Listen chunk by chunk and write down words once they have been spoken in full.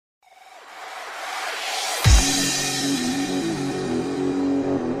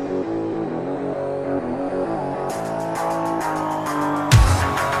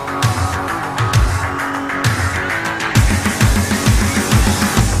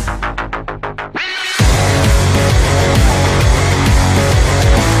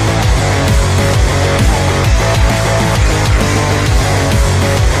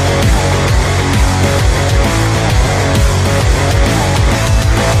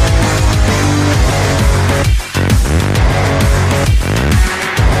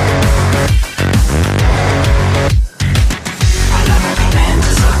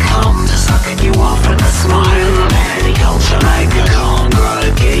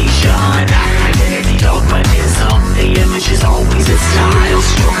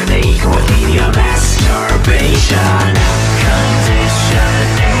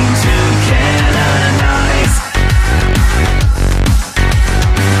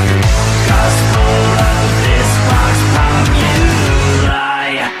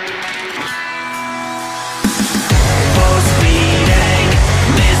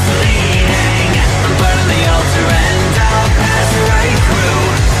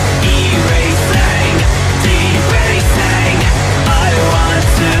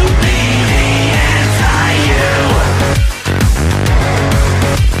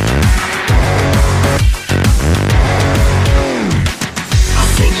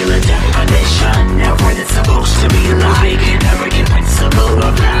vision. Never when it's supposed to be like an arrogant principle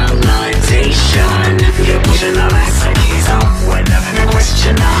of validation. You're pushing the master keys up whenever you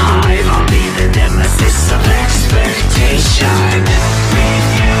question the hive. I'll be the nemesis of expectation,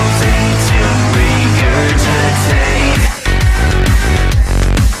 refusing to regurgitate,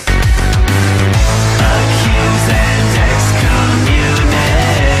 accuse and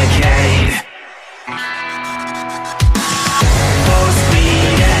excommunicate.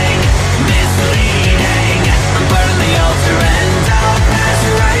 Post-meeting, misleading, burn the altar and I'll pass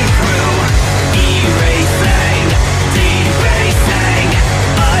right through. Erasing, defacing,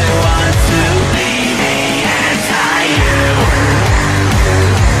 I want to be the anti-you.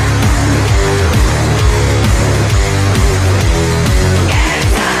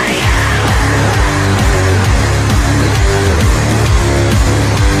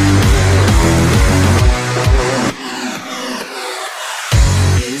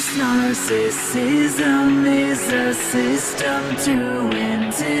 This narcissism is a system to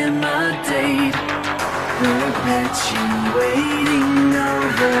intimidate, perpetuating,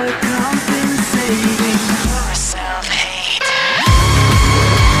 overcompensating.